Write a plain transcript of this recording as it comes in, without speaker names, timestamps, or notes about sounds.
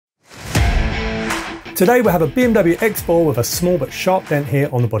Today we have a BMW X4 with a small but sharp dent here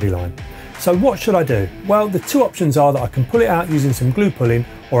on the body line. So what should I do? Well, the two options are that I can pull it out using some glue pulling,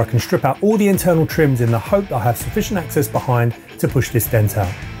 or I can strip out all the internal trims in the hope that I have sufficient access behind to push this dent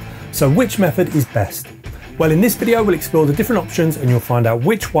out. So which method is best? Well, in this video we'll explore the different options and you'll find out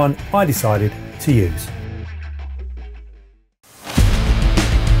which one I decided to use.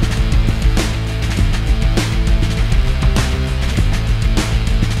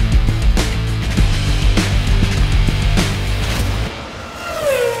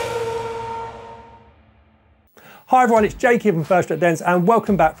 Hi everyone, it's Jake here from First at Dents and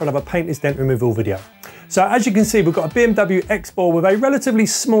welcome back for another paintless dent removal video. So as you can see, we've got a BMW X4 with a relatively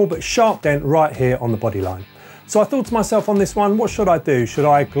small but sharp dent right here on the body line. So I thought to myself on this one, what should I do? Should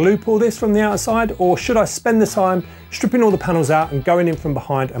I glue pull this from the outside, or should I spend the time stripping all the panels out and going in from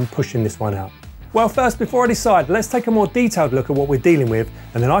behind and pushing this one out? Well, first, before I decide, let's take a more detailed look at what we're dealing with,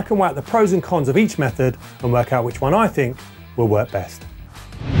 and then I can weigh out the pros and cons of each method and work out which one I think will work best.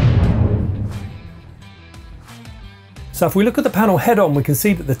 So if we look at the panel head on, we can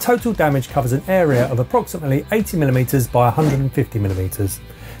see that the total damage covers an area of approximately 80mm by 150mm.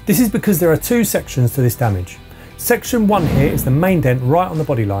 This is because there are two sections to this damage. Section 1 here is the main dent right on the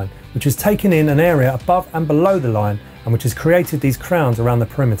body line, which has taken in an area above and below the line and which has created these crowns around the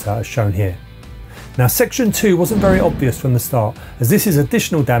perimeter as shown here. Now section 2 wasn't very obvious from the start, as this is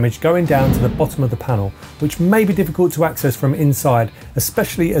additional damage going down to the bottom of the panel, which may be difficult to access from inside,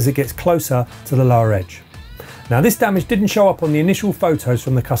 especially as it gets closer to the lower edge. Now this damage didn't show up on the initial photos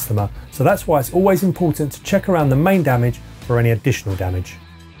from the customer, so that's why it's always important to check around the main damage for any additional damage.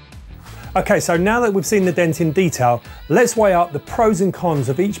 Okay, so now that we've seen the dent in detail, let's weigh up the pros and cons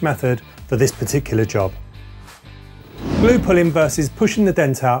of each method for this particular job. Glue pulling versus pushing the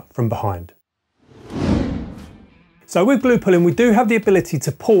dent out from behind. So with glue pulling, we do have the ability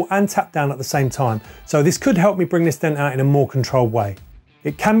to pull and tap down at the same time, so this could help me bring this dent out in a more controlled way.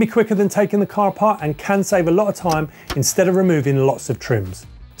 It can be quicker than taking the car apart and can save a lot of time instead of removing lots of trims.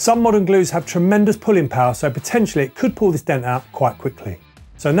 Some modern glues have tremendous pulling power, so potentially it could pull this dent out quite quickly.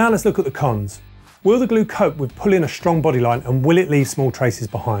 So now let's look at the cons. Will the glue cope with pulling a strong body line, and will it leave small traces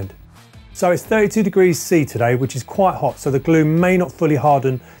behind? So it's 32 degrees C today, which is quite hot, so the glue may not fully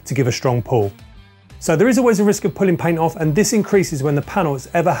harden to give a strong pull. So there is always a risk of pulling paint off, and this increases when the panel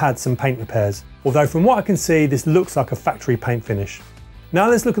has ever had some paint repairs. Although from what I can see, this looks like a factory paint finish. Now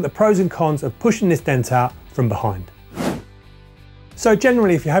let's look at the pros and cons of pushing this dent out from behind. So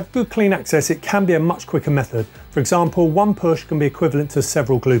generally, if you have good clean access, it can be a much quicker method. For example, one push can be equivalent to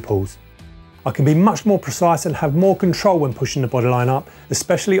several glue pulls. I can be much more precise and have more control when pushing the bodyline up,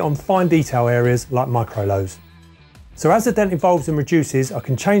 especially on fine detail areas like micro lows. So as the dent evolves and reduces, I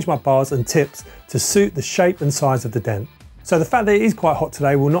can change my bars and tips to suit the shape and size of the dent. So the fact that it is quite hot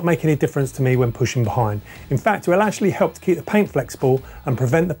today will not make any difference to me when pushing behind. In fact, it will actually help to keep the paint flexible and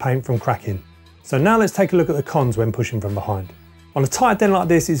prevent the paint from cracking. So now let's take a look at the cons when pushing from behind. On a tight dent like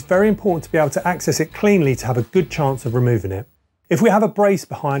this, it's very important to be able to access it cleanly to have a good chance of removing it. If we have a brace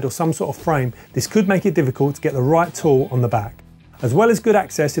behind or some sort of frame, this could make it difficult to get the right tool on the back. As well as good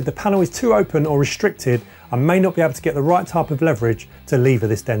access, if the panel is too open or restricted, I may not be able to get the right type of leverage to lever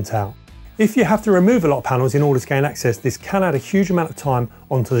this dent out. If you have to remove a lot of panels in order to gain access, this can add a huge amount of time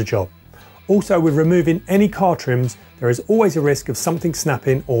onto the job. Also, with removing any car trims, there is always a risk of something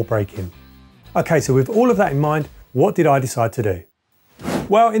snapping or breaking. Okay, so with all of that in mind, what did I decide to do?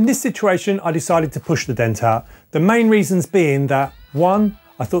 Well, in this situation, I decided to push the dent out. The main reasons being that 1,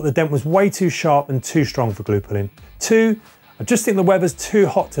 I thought the dent was way too sharp and too strong for glue pulling. 2, I just think the weather's too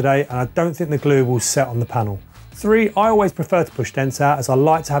hot today and I don't think the glue will set on the panel. 3, I always prefer to push dents out as I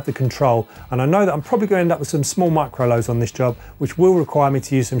like to have the control, and I know that I'm probably going to end up with some small micro lows on this job, which will require me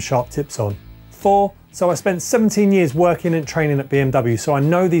to use some sharp tips on. 4, so I spent 17 years working and training at BMW, so I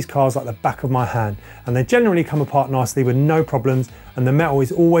know these cars like the back of my hand, and they generally come apart nicely with no problems, and the metal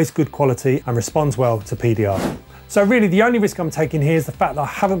is always good quality and responds well to PDR. So really the only risk I'm taking here is the fact that I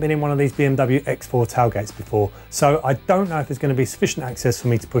haven't been in one of these BMW X4 tailgates before, so I don't know if there's going to be sufficient access for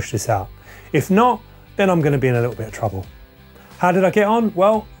me to push this out. If not, then I'm going to be in a little bit of trouble. How did I get on?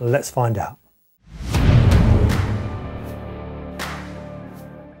 Well, let's find out.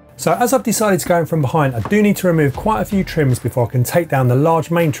 So as I've decided to go in from behind, I do need to remove quite a few trims before I can take down the large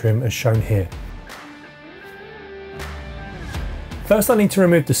main trim as shown here. First I need to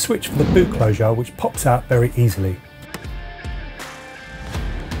remove the switch for the boot closure, which pops out very easily.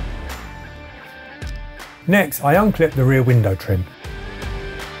 Next I unclip the rear window trim.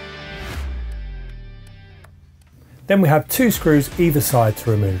 Then we have 2 screws either side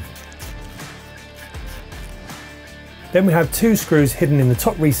to remove. Then we have 2 screws hidden in the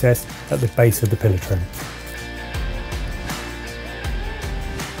top recess at the base of the pillar trim.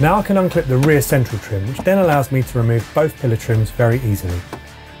 Now I can unclip the rear central trim, which then allows me to remove both pillar trims very easily.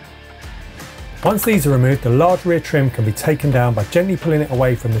 Once these are removed, the large rear trim can be taken down by gently pulling it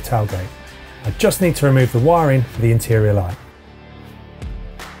away from the tailgate. I just need to remove the wiring for the interior light.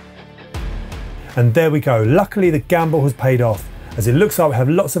 And there we go, luckily the gamble has paid off, as it looks like we have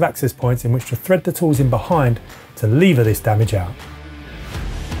lots of access points in which to thread the tools in behind to lever this damage out.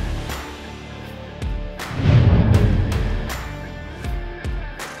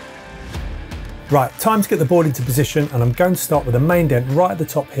 Right, time to get the board into position, and I'm going to start with the main dent right at the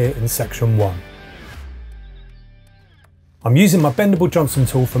top here in section 1. I'm using my bendable Johnson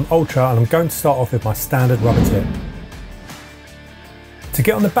tool from Ultra, and I'm going to start off with my standard rubber tip. To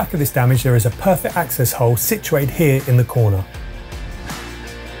get on the back of this damage, there is a perfect access hole situated here in the corner.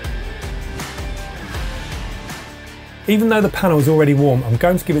 Even though the panel is already warm, I'm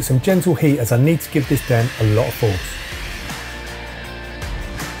going to give it some gentle heat as I need to give this dent a lot of force.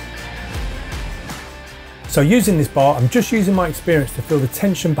 So using this bar, I'm just using my experience to feel the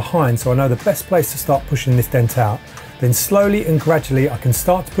tension behind so I know the best place to start pushing this dent out. Then slowly and gradually I can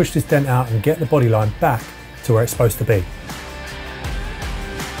start to push this dent out and get the body line back to where it's supposed to be.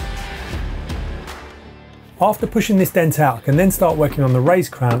 After pushing this dent out, I can then start working on the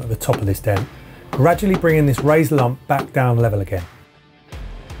raised crown at the top of this dent, gradually bringing this raised lump back down level again.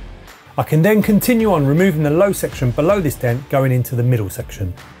 I can then continue on removing the low section below this dent going into the middle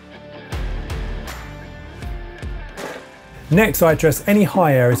section. Next, I address any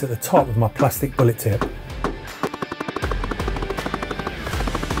high areas at the top with my plastic bullet tip.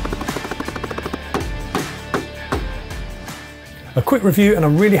 A quick review, and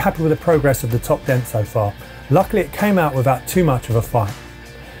I'm really happy with the progress of the top dent so far. Luckily it came out without too much of a fight.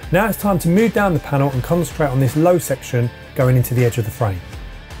 Now it's time to move down the panel and concentrate on this low section going into the edge of the frame.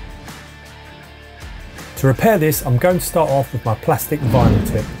 To repair this, I'm going to start off with my plastic vinyl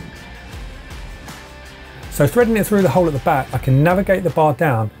tip. So threading it through the hole at the back, I can navigate the bar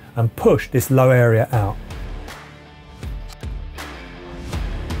down and push this low area out.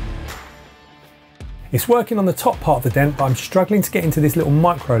 It's working on the top part of the dent, but I'm struggling to get into this little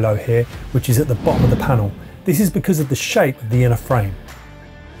micro low here, which is at the bottom of the panel. This is because of the shape of the inner frame.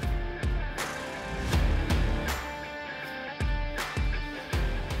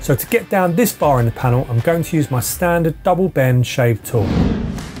 So to get down this far in the panel, I'm going to use my standard double bend shave tool.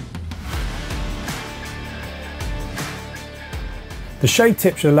 The shave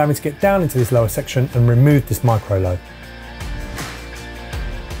tip should allow me to get down into this lower section and remove this micro low.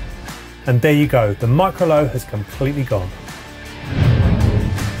 And there you go, the micro low has completely gone.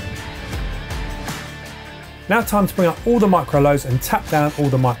 Now time to bring up all the micro lows and tap down all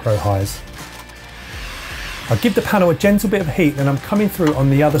the micro highs. I'll give the panel a gentle bit of heat, then I'm coming through on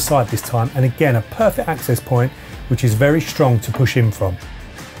the other side this time, and again a perfect access point which is very strong to push in from.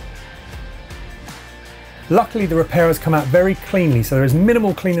 Luckily the repair has come out very cleanly, so there is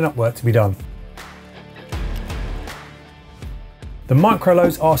minimal cleaning up work to be done. The micro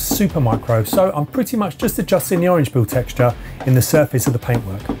lows are super micro, so I'm pretty much just adjusting the orange peel texture in the surface of the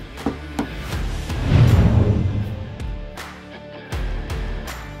paintwork.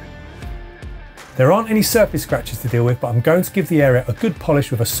 There aren't any surface scratches to deal with, but I'm going to give the area a good polish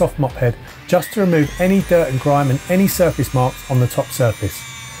with a soft mop head just to remove any dirt and grime and any surface marks on the top surface.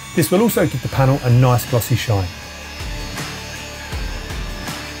 This will also give the panel a nice glossy shine.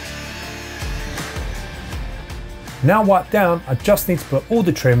 Now wiped down, I just need to put all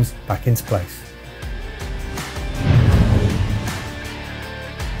the trims back into place.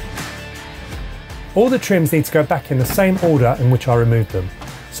 All the trims need to go back in the same order in which I removed them.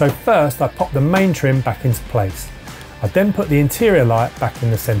 So first I pop the main trim back into place. I then put the interior light back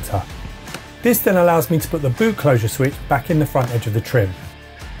in the centre. This then allows me to put the boot closure switch back in the front edge of the trim.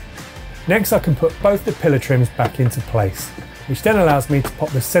 Next I can put both the pillar trims back into place, which then allows me to pop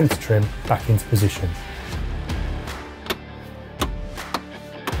the centre trim back into position.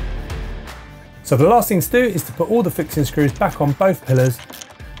 So the last thing to do is to put all the fixing screws back on both pillars,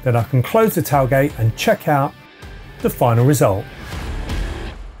 then I can close the tailgate and check out the final result.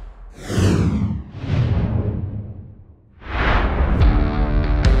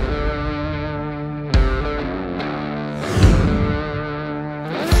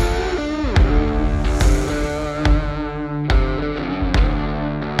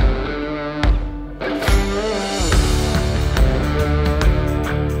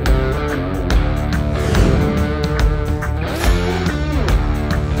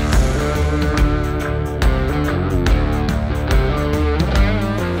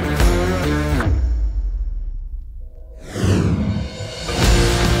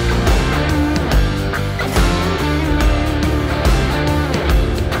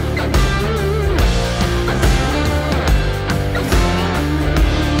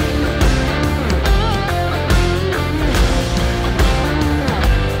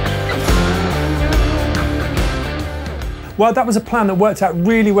 Well, that was a plan that worked out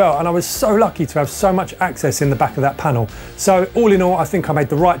really well, and I was so lucky to have so much access in the back of that panel. So all in all, I think I made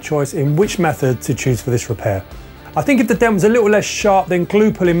the right choice in which method to choose for this repair. I think if the dent was a little less sharp, then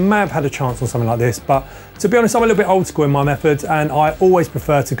glue pulling may have had a chance on something like this, but to be honest, I'm a little bit old school in my methods, and I always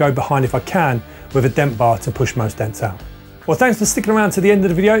prefer to go behind if I can with a dent bar to push most dents out. Well, thanks for sticking around to the end of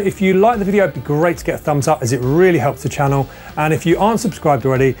the video. If you like the video, it'd be great to get a thumbs up, as it really helps the channel. And if you aren't subscribed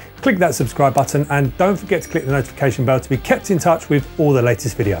already, click that subscribe button, and don't forget to click the notification bell to be kept in touch with all the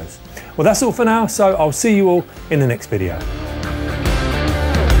latest videos. Well, that's all for now, so I'll see you all in the next video.